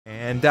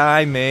And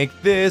I make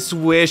this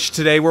wish.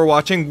 Today we're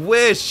watching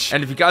Wish.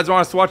 And if you guys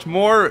want us to watch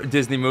more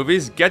Disney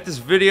movies, get this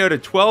video to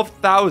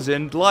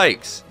 12,000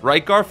 likes.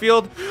 Right,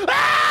 Garfield?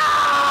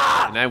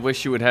 And I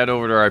wish you would head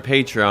over to our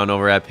Patreon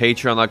over at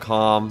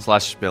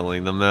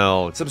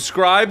patreon.com/spillingthemilk.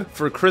 Subscribe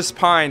for Chris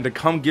Pine to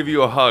come give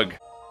you a hug.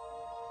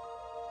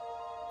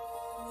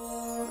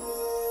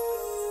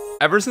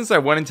 Ever since I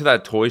went into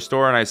that toy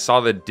store and I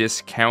saw the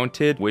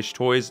discounted Wish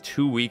toys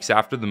 2 weeks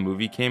after the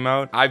movie came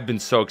out, I've been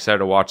so excited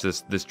to watch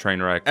this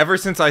train wreck. Ever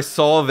since I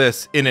saw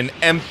this in an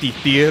empty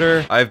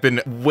theater, I've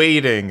been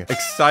waiting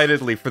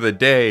excitedly for the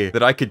day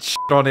that I could shit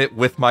on it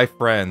with my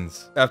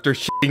friends after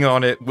shitting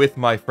on it with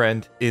my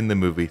friend in the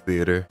movie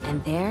theater.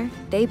 And there,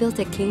 they built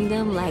a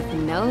kingdom like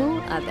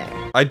no other.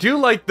 I do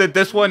like that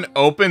this one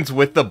opens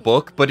with the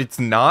book, but it's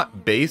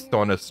not based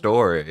on a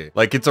story.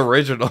 Like, it's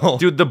original.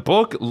 Dude, the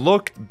book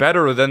looked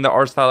better than the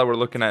art style that we're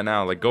looking at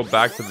now. Like, go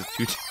back to the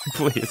 2D,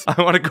 please.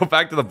 I want to go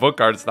back to the book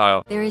art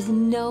style. There is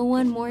no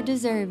one more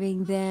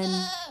deserving than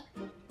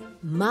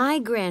my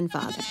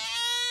grandfather.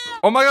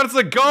 Oh my god, it's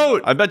a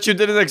goat! I bet you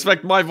didn't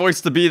expect my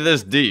voice to be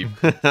this deep.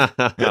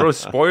 Bro,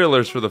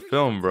 spoilers for the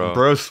film, bro.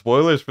 Bro,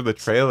 spoilers for the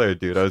trailer,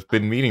 dude. I've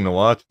been meaning to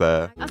watch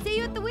that. I'll see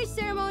you at the wish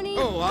ceremony.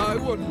 Oh, I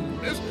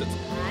wouldn't miss it.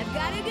 I've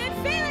got a good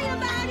feeling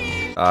about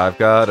it. I've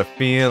got a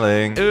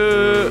feeling.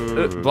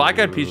 Black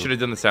Eyed Peas should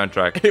have done the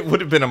soundtrack. It would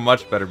have been a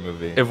much better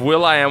movie. If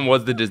Will.i.am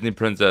was the Disney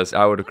princess,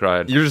 I would have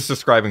cried. You're just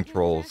describing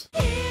trolls.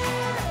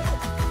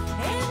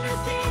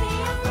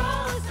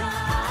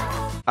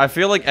 I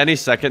feel like any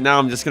second now,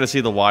 I'm just gonna see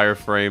the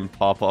wireframe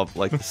pop up.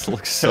 Like, this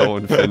looks so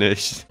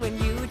unfinished.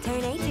 When you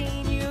turn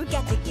 18, you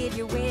got to give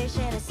your wish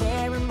at a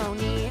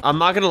ceremony. I'm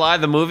not gonna lie,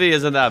 the movie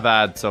isn't that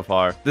bad so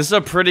far. This is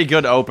a pretty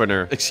good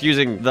opener,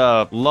 excusing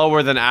the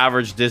lower than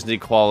average Disney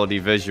quality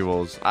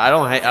visuals. I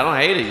don't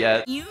hate it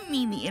yet. You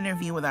mean the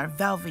interview with our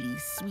velvety,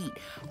 sweet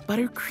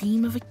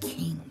buttercream of a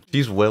king?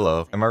 She's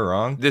Willow. Am I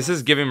wrong? This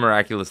is giving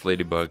Miraculous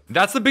Ladybug.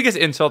 That's the biggest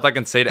insult I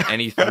can say to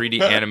any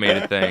 3D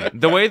animated thing.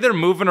 The way they're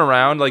moving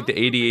around, like the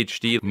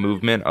ADHD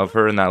movement of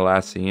her in that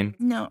last scene.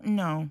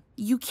 No.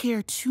 You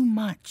care too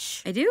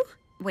much. I do?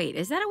 Wait,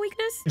 is that a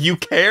weakness? You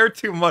care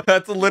too much.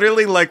 That's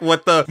literally like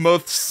what the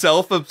most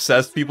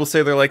self-obsessed people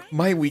say. They're like,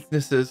 my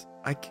weakness is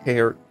I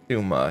care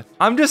too much.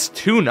 I'm just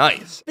too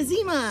nice.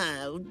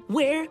 Bazima,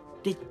 where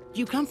did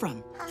you come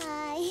from?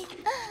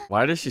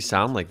 Why does she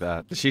sound like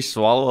that? Did she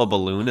swallow a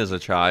balloon as a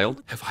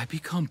child? Have I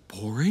become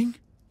boring?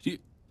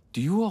 Do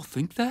you all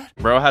think that?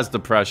 Bro has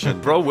depression.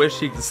 Bro wish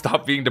he could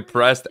stop being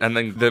depressed and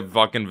then the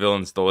fucking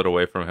villain stole it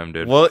away from him,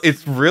 dude. Well,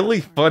 it's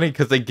really funny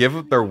because they give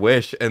up their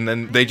wish and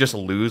then they just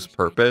lose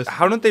purpose.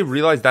 How don't they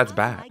realize that's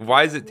bad?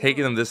 Why is it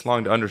taking them this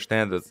long to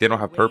understand that they don't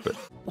have purpose?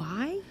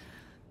 Why?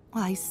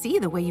 Well, I see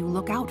the way you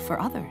look out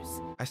for others.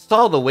 I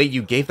saw the way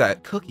you gave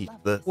that cookie to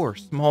the poor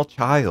small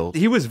child.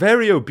 He was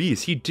very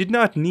obese. He did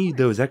not need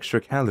those extra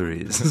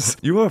calories.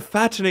 You are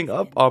fattening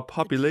up our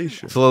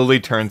population. Slowly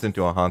turns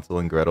into a Hansel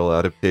and Gretel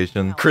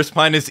adaptation. Chris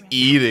Pine is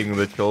eating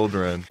the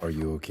children. Are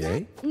you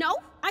okay? No,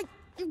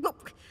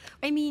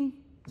 I mean,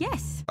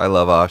 yes. I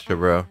love Asha,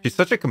 bro. She's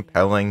such a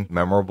compelling,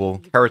 memorable,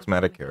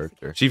 charismatic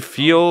character. She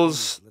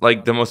feels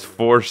like the most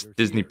forced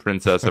Disney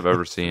princess I've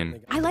ever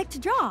seen. I like to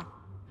draw.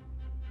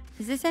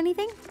 Is this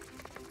anything?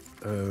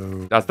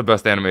 That's the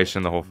best animation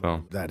in the whole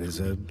film. That is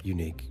a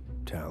unique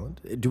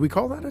talent. Do we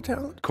call that a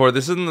talent? Core,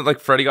 this isn't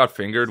like Freddy got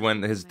fingered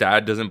when his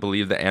dad doesn't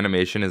believe that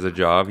animation is a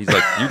job. He's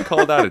like, you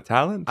call that a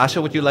talent?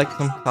 Asha, would you like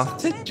some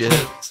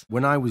sausages?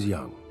 When I was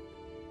young,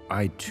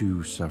 I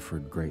too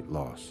suffered great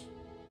loss.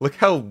 Look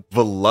how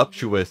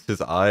voluptuous his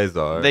eyes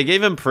are. They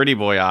gave him pretty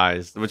boy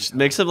eyes, which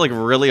makes him like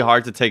really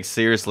hard to take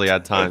seriously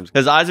at times.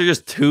 His eyes are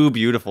just too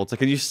beautiful. So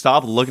can you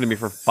stop looking at me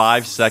for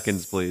 5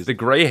 seconds, please? The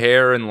gray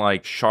hair and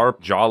like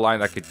sharp jawline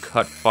that could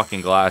cut fucking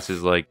glass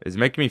is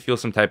making me feel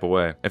some type of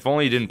way. If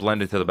only he didn't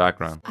blend into the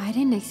background. I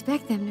didn't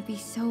expect them to be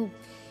so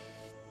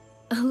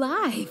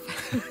alive.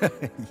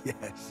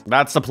 Yes.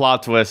 That's the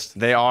plot twist.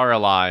 They are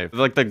alive. They're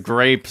like the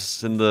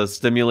grapes in the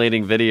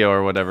stimulating video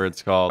or whatever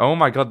it's called. Oh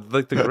my god,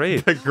 like the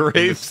grape. The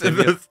grapes in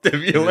the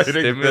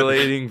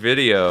stimulating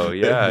video,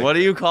 yeah. What do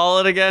you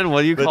call it again?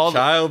 What do you call the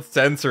child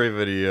sensory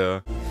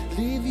video.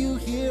 Leave you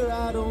here,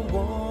 I don't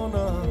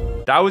wanna.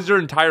 That was your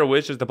entire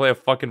wish, is to play a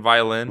fucking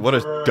violin? What a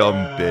dumb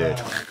bitch.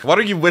 Why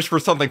don't you wish for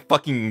something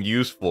fucking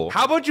useful?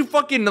 How about you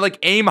fucking like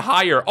aim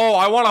higher? Oh,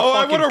 I want to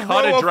fucking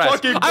cut a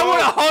dress. I want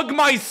to hug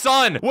my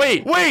son.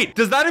 Wait.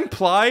 Does that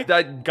imply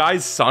that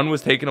guy's son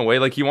was taken away?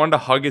 Like he wanted to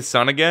hug his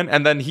son again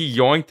and then he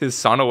yoinked his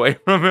son away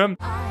from him?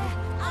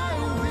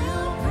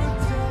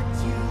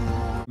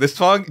 This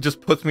song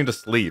just puts me to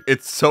sleep.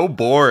 It's so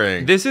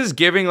boring. This is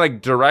giving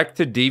like direct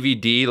to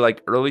DVD,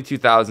 like early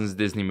 2000s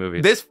Disney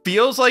movies. This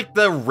feels like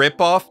the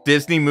rip-off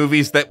Disney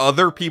movies that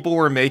other people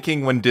were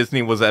making when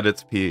Disney was at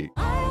its peak.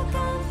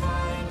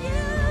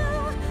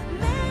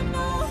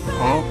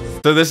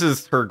 So this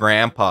is her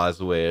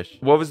grandpa's wish.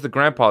 What was the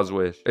grandpa's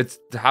wish? It's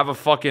to have a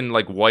fucking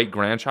like white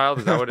grandchild?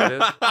 Is that what it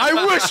is?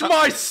 I wish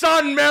my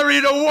son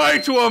married a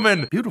white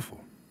woman! Beautiful.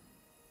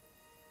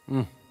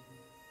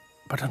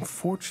 but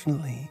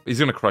unfortunately... He's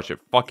gonna crush it.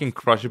 Fucking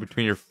crush it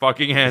between your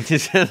fucking hands.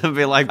 He's gonna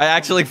be like, I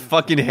actually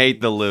fucking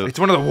hate the lute. It's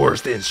one of the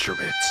worst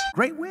instruments.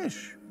 Great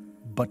wish,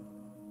 but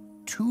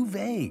too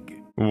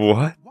vague.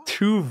 What?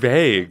 Too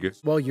vague.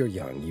 While you're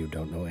young, you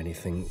don't know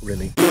anything,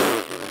 really.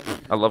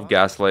 I love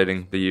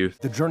gaslighting the youth.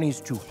 The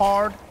journey's too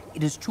hard,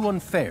 it is too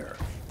unfair.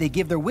 They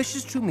give their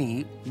wishes to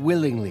me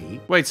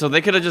willingly. Wait, so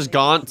they could have just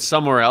gone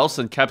somewhere else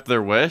and kept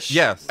their wish?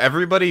 Yes,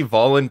 everybody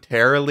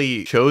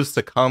voluntarily chose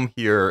to come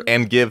here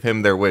and give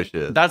him their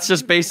wishes. That's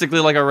just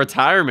basically like a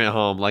retirement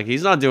home. Like,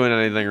 he's not doing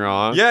anything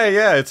wrong.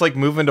 Yeah, it's like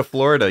moving to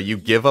Florida. You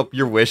give up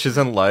your wishes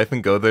in life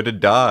and go there to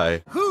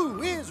die.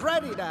 Who is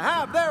ready to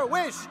have their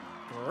wish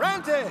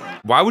granted?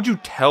 Why would you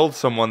tell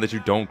someone that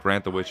you don't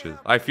grant the wishes?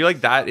 I feel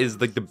like that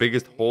is like the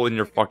biggest hole in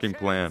your fucking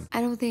plan.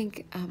 I don't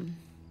think,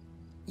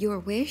 your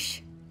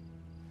wish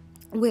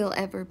will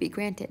ever be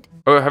granted.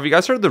 Oh, have you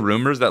guys heard the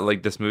rumors that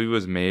like this movie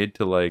was made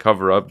to like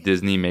cover up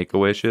Disney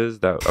Make-A-Wishes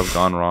that have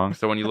gone wrong?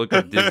 So when you look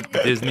at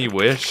Disney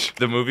Wish,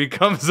 the movie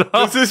comes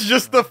up. This is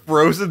just the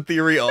Frozen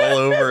theory all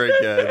over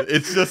again.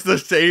 It's just the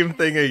same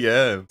thing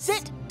again.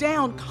 Sit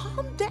down,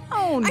 calm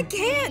down. I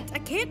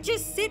can't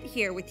just sit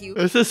here with you.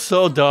 This is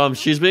so dumb.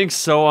 She's being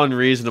so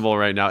unreasonable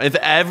right now. If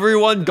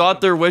everyone got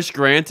their wish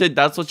granted,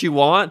 that's what you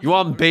want? You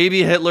want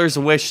baby Hitler's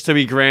wish to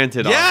be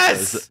granted.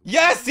 Yes!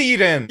 Yes,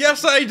 Eden!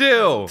 Yes, I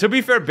do! To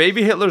be fair,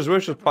 baby Hitler's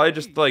wish was probably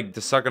just like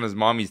to suck on his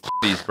mommy's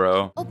titties,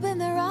 bro. Open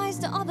their eyes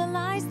to all the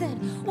lies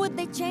then. Would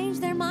they change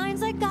their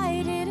minds like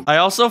I did? I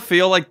also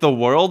feel like the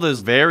world is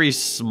very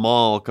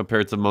small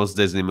compared to most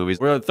Disney movies.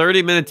 We're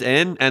 30 minutes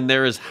in, and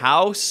there is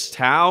house,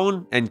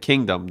 town, and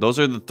kingdom. Those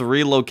are the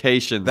 3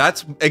 locations.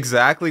 That's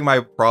exactly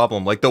my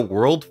problem. Like, the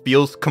world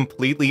feels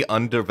completely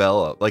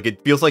undeveloped. Like,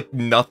 it feels like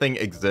nothing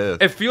exists.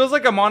 It feels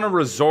like I'm on a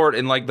resort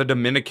in like the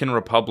Dominican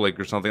Republic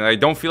or something. I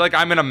don't feel like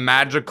I'm in a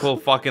magical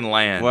fucking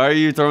land. Why are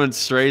you throwing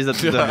strays at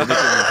the Dominican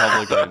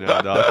Republic right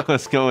now, dog?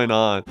 What's going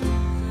on?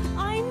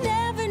 I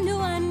never knew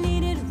I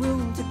needed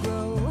room to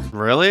grow.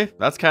 Really?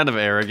 That's kind of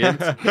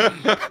arrogant.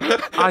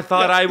 I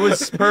thought I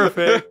was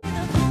perfect.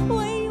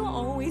 Way you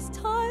always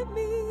taught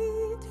me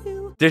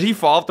to. Did he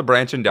fall off the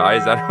branch and die?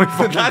 Is that how he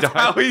fucking That's died?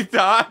 how he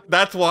died?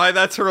 That's why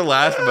that's her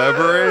last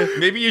memory?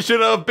 Maybe you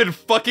should have been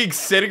fucking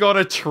sitting on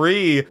a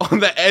tree on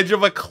the edge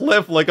of a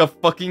cliff like a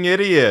fucking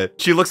idiot.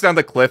 She looks down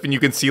the cliff and you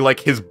can see like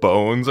his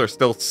bones are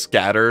still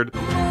scattered.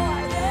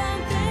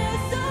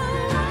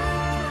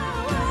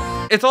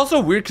 It's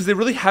also weird because they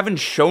really haven't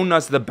shown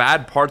us the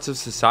bad parts of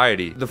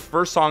society. The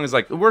first song is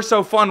like, we're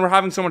so fun, we're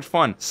having so much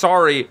fun.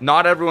 Sorry,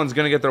 not everyone's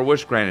gonna get their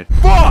wish granted.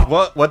 Fuck!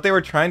 What they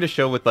were trying to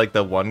show with like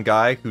the one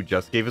guy who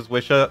just gave his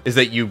wish up is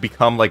that you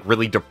become like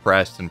really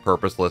depressed and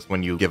purposeless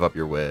when you give up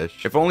your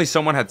wish. If only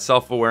someone had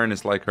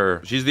self-awareness like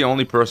her. She's the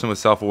only person with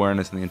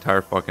self-awareness in the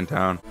entire fucking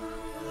town.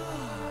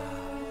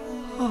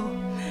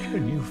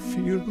 Can you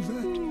feel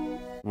that?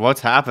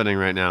 What's happening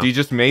right now? She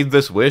just made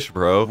this wish,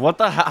 bro. What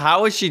the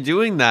how is she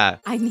doing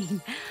that? I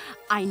mean,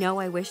 I know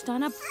I wished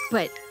on a,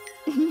 but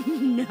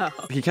no.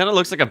 He kind of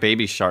looks like a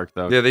baby shark,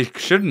 though. Yeah, they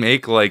should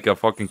make like a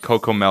fucking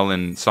Coco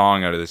Melon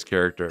song out of this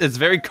character. It's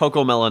very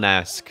Coco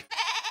Melon-esque.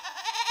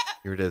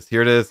 Here it is.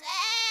 Here it is.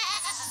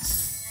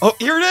 Oh,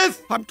 here it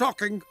is! I'm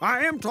talking.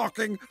 I am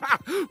talking.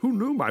 Who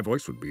knew my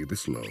voice would be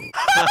this low? He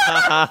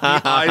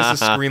eyes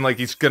the screen like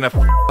he's gonna f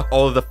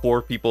all of the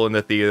 4 people in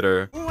the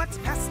theater. What's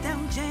passed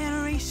down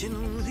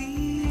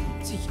generationally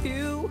to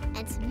you?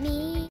 It's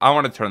me. I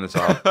want to turn this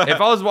off.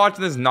 If I was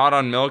watching this not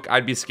on milk,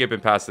 I'd be skipping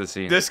past this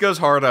scene. This goes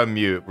hard on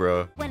mute,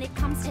 bro. When it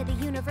comes to the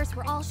universe,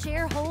 we're all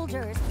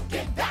shareholders.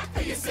 Get back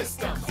to your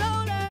system.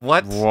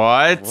 What?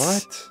 What?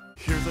 What?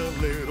 Here's a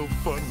little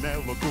fun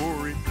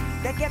allegory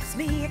That gets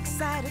me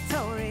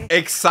excitatory.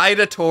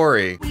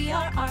 Excitatory. We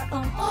are our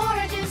own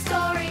origin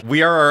story.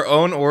 We are our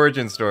own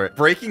origin story.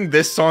 Breaking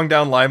this song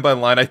down line by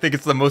line, I think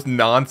it's the most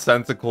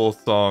nonsensical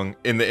song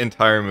in the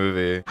entire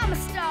movie. I'm a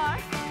star.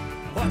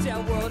 Watch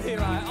out, world, here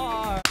I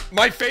are.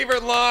 My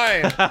favorite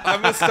line!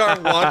 I'm a star,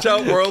 watch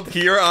out world,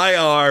 here I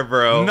are,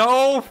 bro.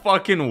 No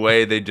fucking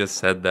way they just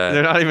said that.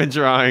 They're not even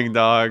trying,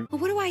 dog.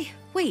 What do I,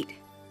 wait,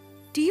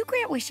 do you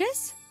grant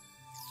wishes?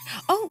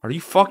 Oh, Are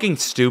you fucking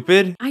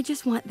stupid? I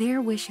just want their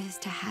wishes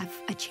to have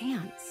a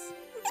chance.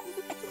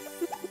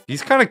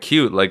 He's kind of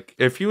cute. Like,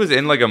 if he was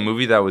in like a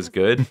movie that was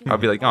good,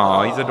 I'd be like,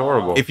 oh, he's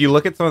adorable. If you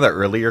look at some of the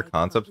earlier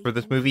concepts for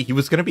this movie, he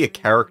was gonna be a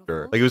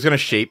character. Like, he was gonna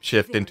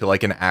shapeshift into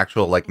like an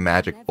actual like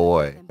magic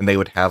boy, and they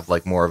would have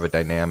like more of a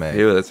dynamic.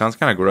 Ew, that sounds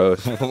kind of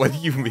gross. What do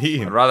you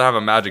mean? I'd rather have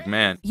a magic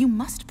man. You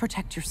must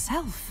protect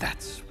yourself.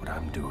 That's what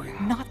I'm doing.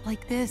 Not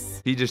like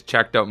this. He just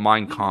checked out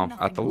Mein Kampf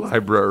at the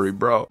library,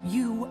 bro.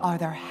 You are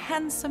their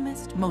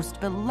handsomest, most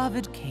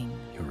beloved king.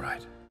 You're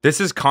right. This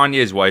is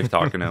Kanye's wife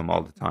talking to him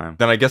all the time.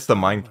 Then I guess the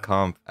Mein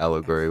Kampf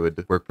allegory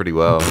would work pretty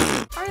well.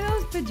 Are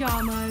those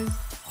pajamas?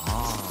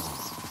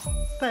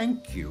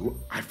 Thank you.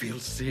 I feel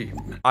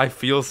seen. I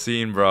feel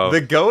seen, bro. The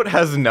goat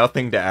has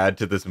nothing to add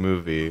to this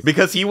movie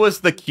because he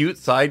was the cute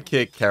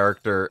sidekick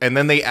character, and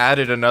then they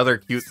added another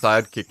cute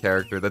sidekick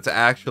character that's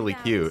actually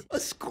cute. A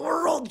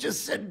squirrel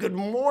just said good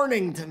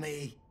morning to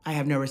me. I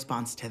have no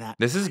response to that.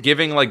 This is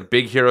giving like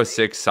Big Hero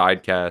 6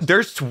 sidecast.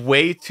 There's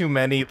way too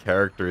many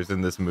characters in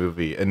this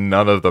movie, and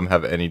none of them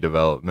have any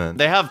development.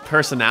 They have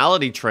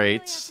personality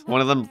traits. One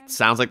of them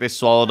sounds like they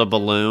swallowed a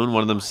balloon.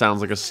 One of them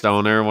sounds like a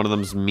stoner. One of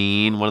them's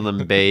mean. One of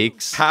them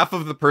bakes. Half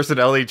of the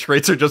personality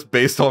traits are just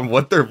based on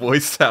what their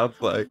voice sounds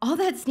like. All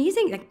that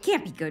sneezing, that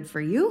can't be good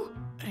for you.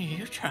 Are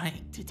you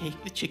trying to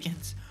take the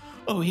chickens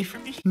away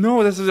from me?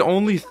 No, this is the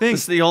only thing.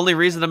 This is the only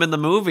reason I'm in the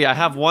movie. I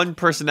have one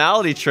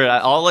personality trait.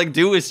 All I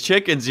do is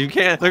chickens. You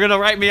can't. They're gonna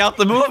write me out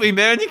the movie,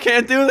 man. You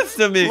can't do this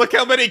to me. Look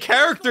how many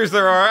characters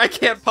there are. I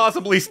can't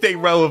possibly stay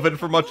relevant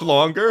for much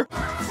longer.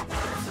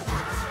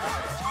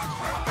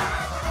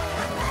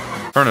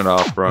 Turn it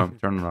off, bro.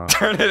 Turn it off.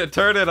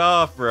 Turn it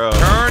off, bro.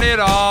 Turn it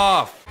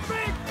off.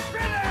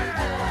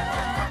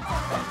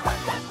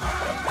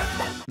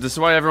 This is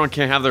why everyone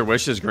can't have their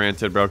wishes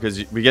granted, bro,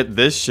 because we get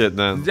this shit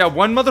then. Yeah,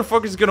 one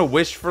motherfucker's gonna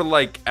wish for,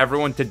 like,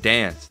 everyone to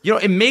dance. You know,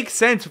 it makes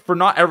sense for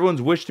not everyone's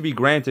wish to be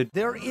granted.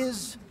 There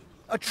is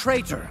a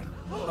traitor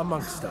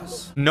amongst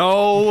us.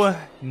 No,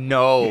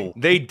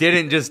 they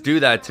didn't just do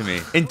that to me.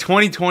 In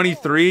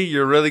 2023,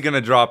 you're really gonna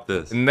drop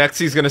this. Next,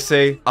 he's gonna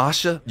say,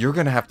 Asha, you're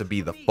gonna have to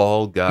be the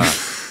fall guy.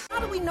 How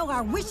do we know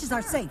our wishes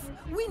are safe?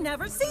 We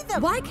never see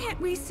them. Why can't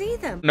we see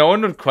them? No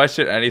one would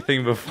question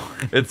anything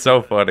before. It's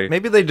so funny.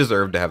 Maybe they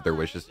deserve to have their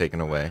wishes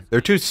taken away. They're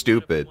too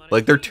stupid.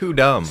 Like, they're too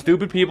dumb.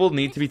 Stupid people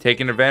need to be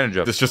taken advantage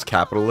of. It's just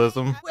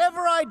capitalism.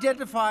 Whoever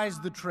identifies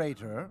the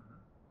traitor,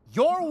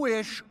 your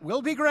wish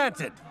will be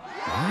granted.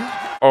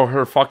 Or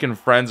her fucking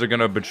friends are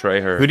gonna betray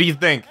her. Who do you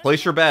think?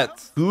 Place your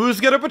bets. Who's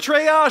gonna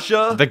betray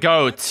Asha? The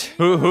goat.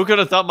 Who could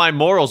have thought my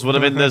morals would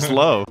have been this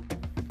low?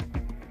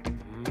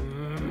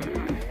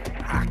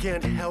 I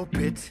can't help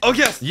it. Oh,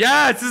 yes.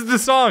 Yes, this is the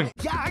song.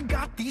 Yeah, I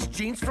got these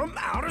jeans from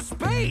outer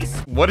space.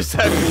 What does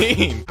that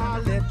mean?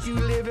 I'll let you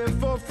live it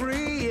for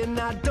free, and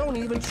I don't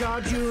even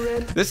charge you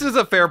rent. This is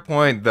a fair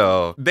point,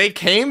 though. They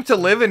came to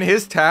live in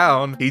his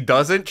town. He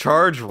doesn't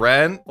charge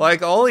rent.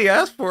 Like, all he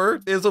asked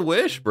for is a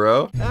wish,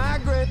 bro. I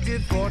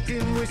granted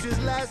 14 wishes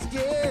last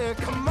year.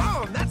 Come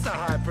on, that's a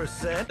high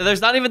percent.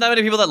 There's not even that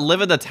many people that live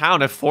in the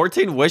town. If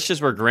 14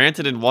 wishes were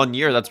granted in 1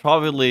 year, that's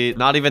probably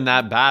not even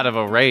that bad of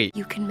a rate.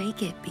 You can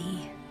make it be.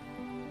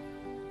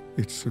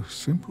 It's so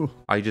simple.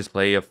 I just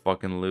play a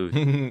fucking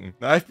lose.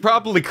 I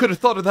probably could have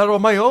thought of that on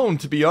my own,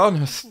 to be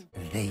honest.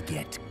 They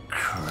get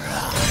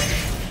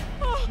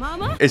crushed.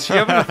 Mama? Is she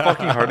having a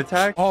fucking heart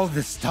attack? All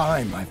this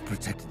time, I've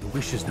protected the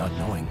wishes, not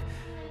knowing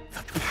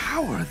the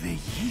power they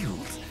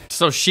yield.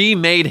 So she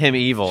made him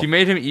evil. She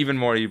made him even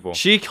more evil.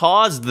 She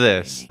caused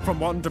this. From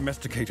one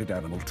domesticated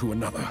animal to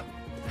another.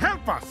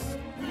 Help us!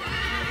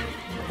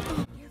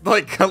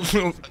 Like,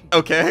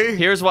 okay.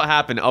 Here's what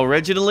happened.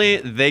 Originally,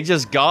 they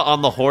just got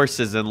on the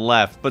horses and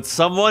left. But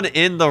someone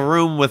in the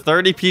room with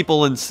 30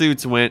 people in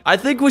suits went, I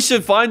think we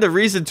should find a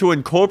reason to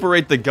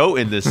incorporate the goat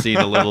in this scene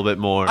a little bit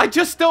more. I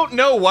just don't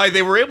know why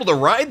they were able to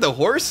ride the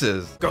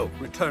horses. Go,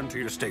 return to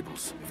your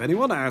stables. If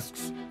anyone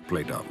asks,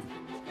 play dumb.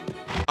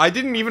 I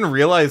didn't even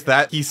realize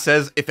that he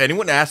says, if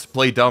anyone asks,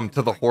 play dumb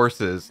to the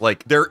horses.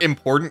 Like, they're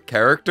important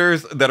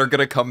characters that are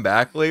gonna come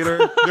back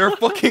later. They're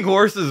fucking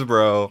horses,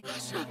 bro.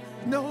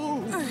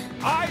 No,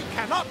 I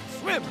cannot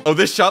swim. Oh,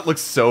 this shot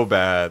looks so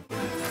bad.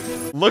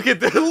 Look at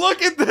this.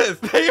 Look at this.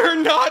 They are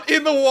not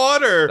in the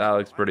water. That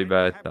looks pretty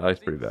bad. That looks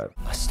pretty bad.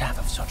 A staff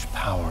of such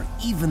power,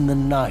 even the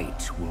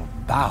night will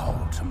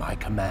bow to my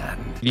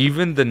command.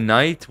 Even the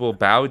night will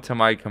bow to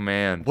my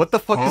command. What the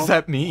fuck does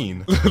that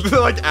mean?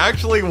 Like,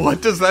 actually,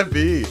 what does that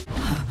mean?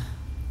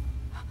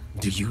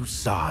 Do you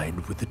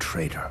side with the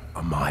traitor,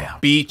 Amaya?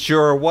 Beat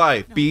your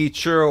wife.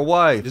 Beat your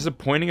wife. Just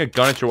pointing a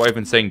gun at your wife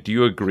and saying, do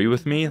you agree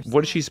with me?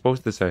 What is she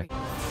supposed to say?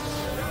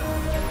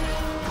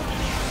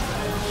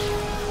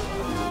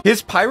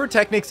 His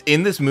pyrotechnics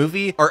in this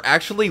movie are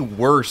actually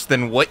worse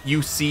than what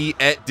you see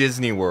at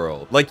Disney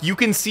World. Like, you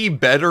can see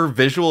better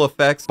visual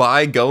effects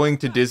by going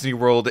to Disney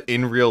World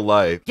in real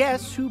life.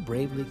 Guess who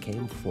bravely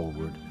came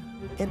forward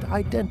and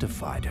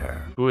identified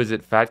her? Who is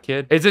it, fat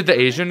kid? Is it the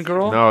Asian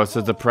girl? No, it's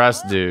a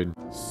depressed dude.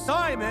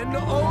 Simon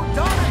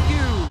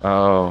O'Donoghue!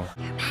 Oh.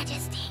 Your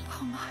Majesty.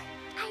 Oh my.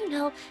 I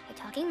know, a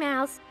talking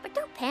mouse, but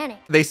don't panic.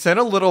 They sent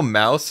a little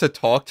mouse to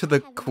talk to the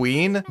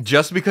queen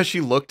just because she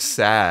looked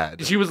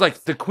sad. She was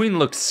like, the queen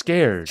looks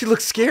scared. She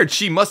looks scared.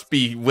 She must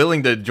be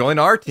willing to join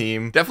our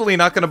team. Definitely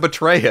not going to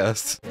betray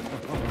us.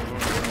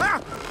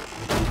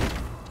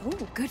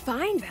 Oh, good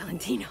find,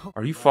 Valentino.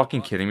 Are you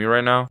fucking kidding me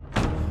right now?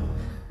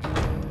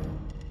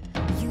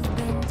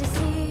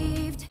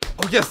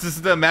 Oh yes, this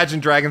is the Imagine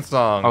Dragon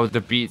song. Oh,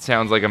 the beat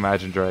sounds like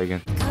Imagine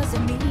Dragon.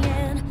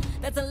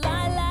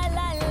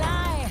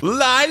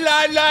 Lie,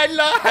 lie, lie,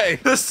 lie.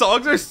 The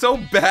songs are so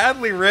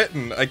badly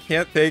written. I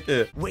can't take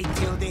it. Wait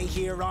till they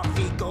hear our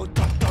feet go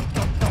dun, dun,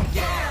 dun, dun,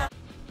 yeah!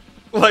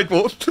 Like,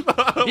 what?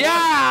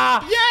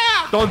 Yeah!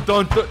 Yeah! Dun,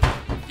 dun, dun.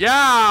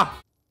 Yeah!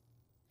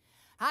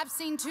 I've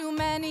seen too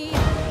many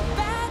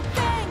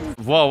bad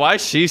things. Whoa, why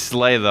she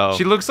slay though?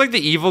 She looks like the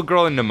evil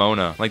girl in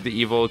Nimona, like the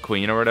evil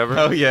queen or whatever.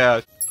 Oh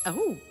yeah.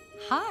 Oh,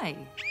 hi.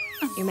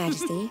 Your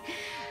Majesty,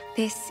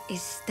 This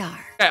is Star.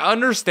 I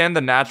understand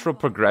the natural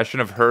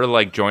progression of her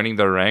like joining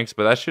the ranks,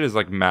 but that shit is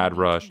like mad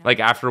rush. Like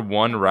after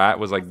one rat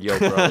was like, yo,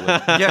 bro.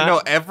 Like, yeah,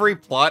 no, every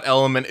plot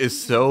element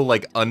is so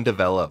like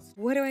undeveloped.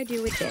 What do I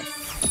do with this?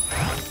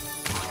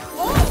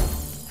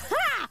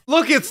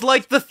 Look, it's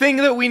like the thing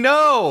that we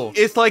know.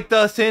 It's like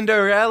the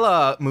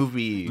Cinderella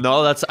movie.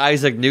 No, that's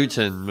Isaac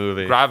Newton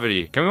movie.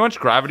 Gravity. Can we watch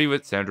Gravity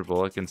with Sandra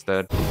Bullock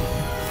instead?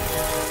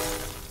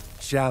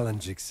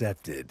 Challenge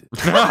accepted.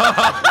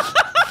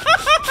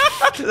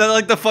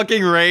 Like the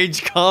fucking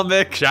Rage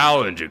comic.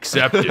 Challenge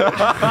accepted.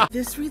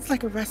 This reads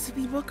like a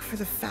recipe book for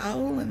the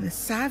foul and the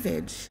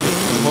savage.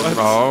 What?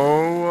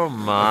 Oh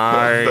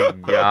my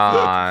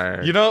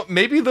god. You know,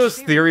 maybe those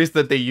theories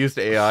that they used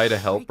AI to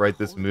help write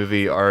this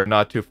movie are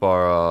not too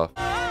far off.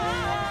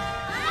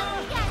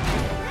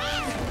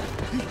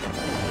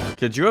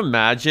 Could you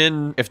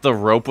imagine if the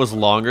rope was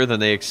longer than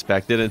they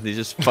expected and they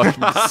just fucking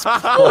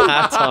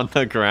splat on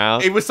the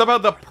ground? It was somehow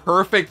the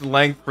perfect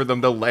length for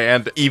them to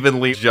land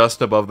evenly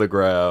just above the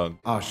ground.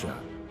 Asha,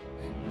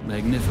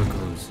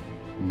 Magnifico's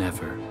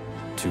never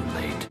too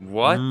late.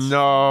 What?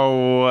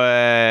 No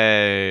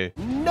way.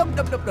 Nope.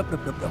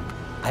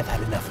 I've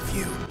had enough of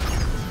you.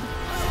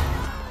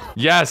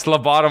 Yes,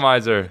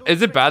 lobotomizer.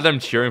 Is it bad that I'm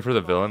cheering for the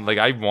villain? Like,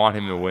 I want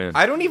him to win.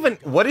 I don't even...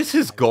 What is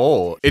his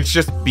goal? It's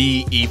just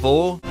be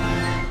evil?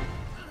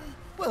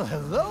 Well,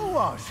 hello,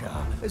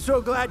 Asha. So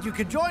glad you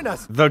could join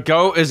us. The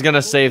goat is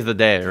gonna save the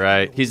day,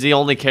 right? He's the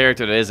only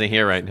character that isn't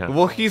here right now.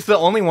 Well, he's the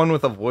only one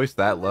with a voice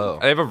that low.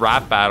 They have a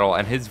rap battle,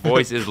 and his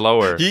voice is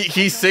lower.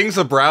 He sings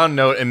a brown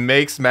note and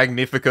makes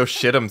Magnifico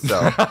shit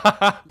himself.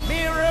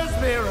 Mirrors,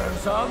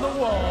 mirrors on the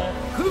wall.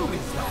 Who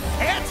is the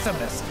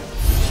handsomest?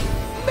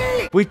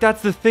 Me! Wait,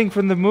 that's the thing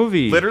from the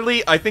movie.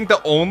 Literally, I think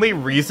the only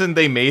reason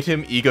they made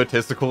him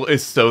egotistical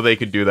is so they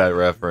could do that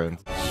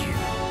reference.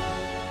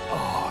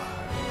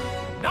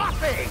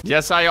 Nothing!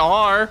 Yes, I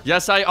are.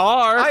 Yes, I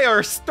are. I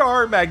are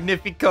Star,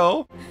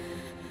 Magnifico.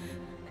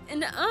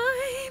 And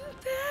I'm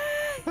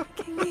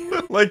begging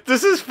you. Like,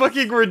 this is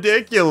fucking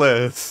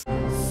ridiculous.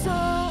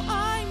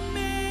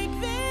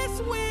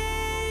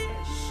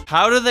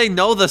 How do they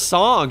know the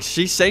song?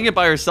 She sang it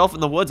by herself in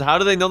the woods. How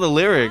do they know the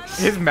lyrics?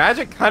 His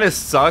magic kind of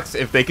sucks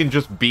if they can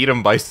just beat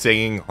him by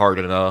singing hard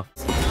enough.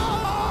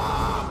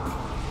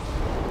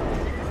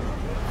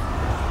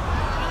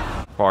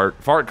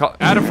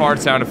 Add a fart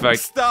sound effect.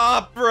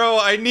 Stop, bro.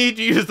 I need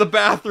to use the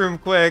bathroom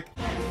quick.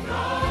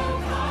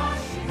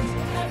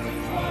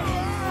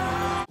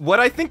 What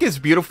I think is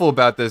beautiful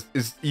about this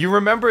is, you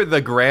remember the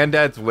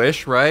granddad's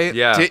wish, right?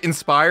 Yeah. To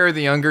inspire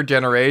the younger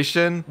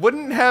generation.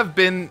 Wouldn't have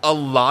been a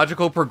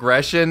logical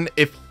progression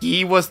if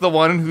he was the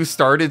one who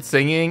started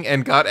singing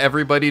and got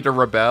everybody to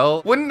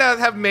rebel? Wouldn't that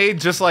have made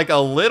just like a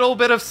little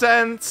bit of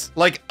sense?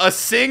 Like a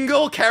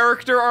single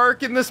character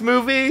arc in this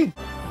movie?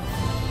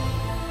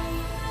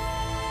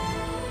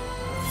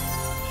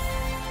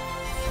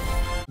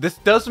 This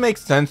does make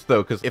sense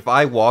though, because if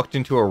I walked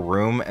into a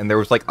room and there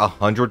was like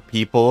 100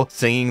 people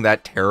singing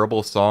that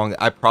terrible song,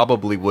 I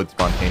probably would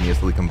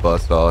spontaneously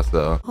combust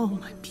also. Oh,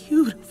 my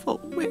beautiful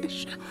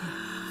wish.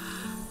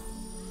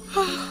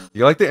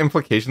 You like the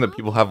implication that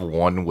people have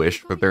one wish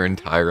for their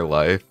entire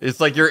life?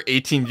 It's like you're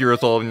 18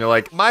 years old and you're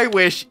like, my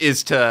wish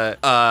is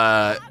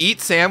to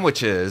eat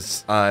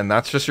sandwiches, and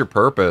that's just your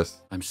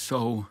purpose. I'm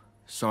so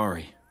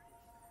sorry.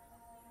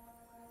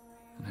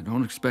 I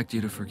don't expect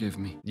you to forgive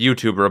me.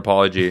 YouTuber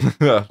apology.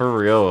 For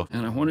real.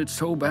 And I wanted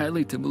so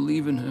badly to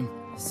believe in him.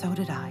 So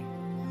did I.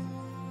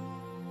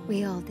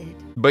 We all did.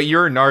 But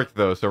you're a narc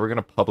though, so we're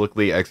gonna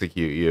publicly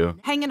execute you.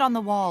 Hang it on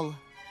the wall.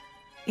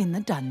 In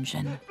the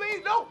dungeon.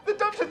 Please, no! The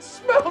dungeon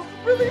smells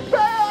really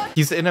bad!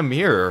 He's in a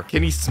mirror.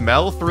 Can he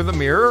smell through the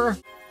mirror?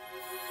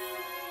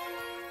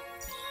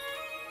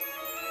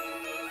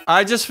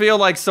 I just feel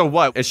like, so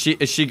what? Is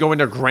she going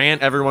to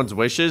grant everyone's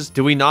wishes?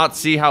 Do we not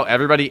see how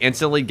everybody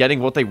instantly getting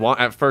what they want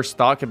at first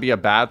thought could be a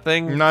bad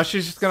thing? No,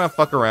 she's just gonna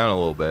fuck around a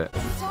little bit.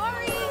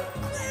 Sorry,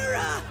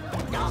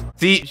 Clara.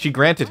 See, she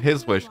granted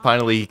his wish.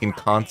 Finally, he can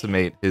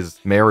consummate his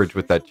marriage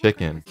with that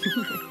chicken.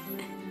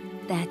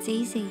 That's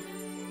easy.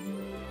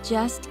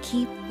 Just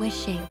keep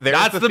wishing.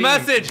 That's the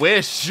message.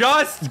 Wish.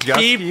 Just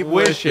keep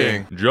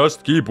wishing.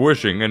 Just keep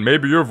wishing, and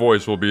maybe your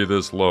voice will be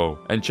this low.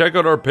 And check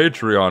out our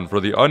Patreon for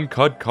the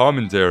uncut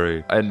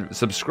commentary. And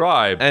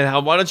subscribe.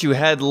 And why don't you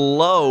head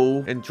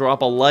low and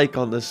drop a like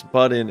on this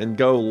button and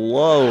go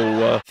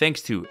low.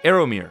 Thanks to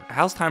Aeromir,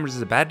 Alzheimer's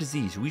is a bad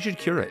disease, we should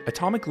cure it.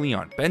 Atomic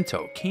Leon,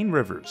 Bento, Kane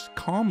Rivers,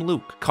 Calm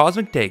Luke,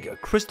 Cosmic Dega,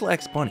 Crystal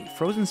X Bunny,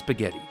 Frozen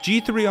Spaghetti,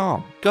 G3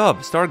 Om, Gub,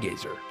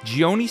 Stargazer,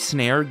 Gioni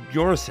Snare,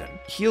 Yorison,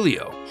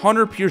 Helio,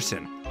 Hunter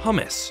Pearson,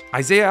 Hummus,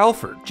 Isaiah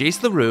Alford,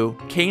 Jace LaRue,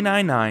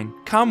 K99,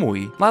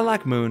 Kamui,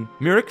 Lilac Moon,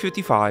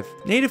 Mirik55,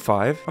 Native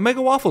 5,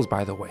 Omega Waffles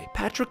by the way,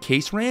 Patrick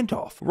Case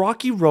Randolph,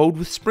 Rocky Road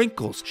with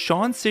Sprinkles,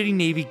 Sean City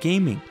Navy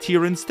Gaming,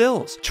 Tyrion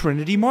Stills,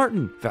 Trinity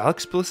Martin, Val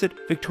Explicit,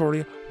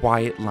 Victoria,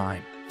 Wyatt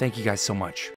Lime. Thank you guys so much.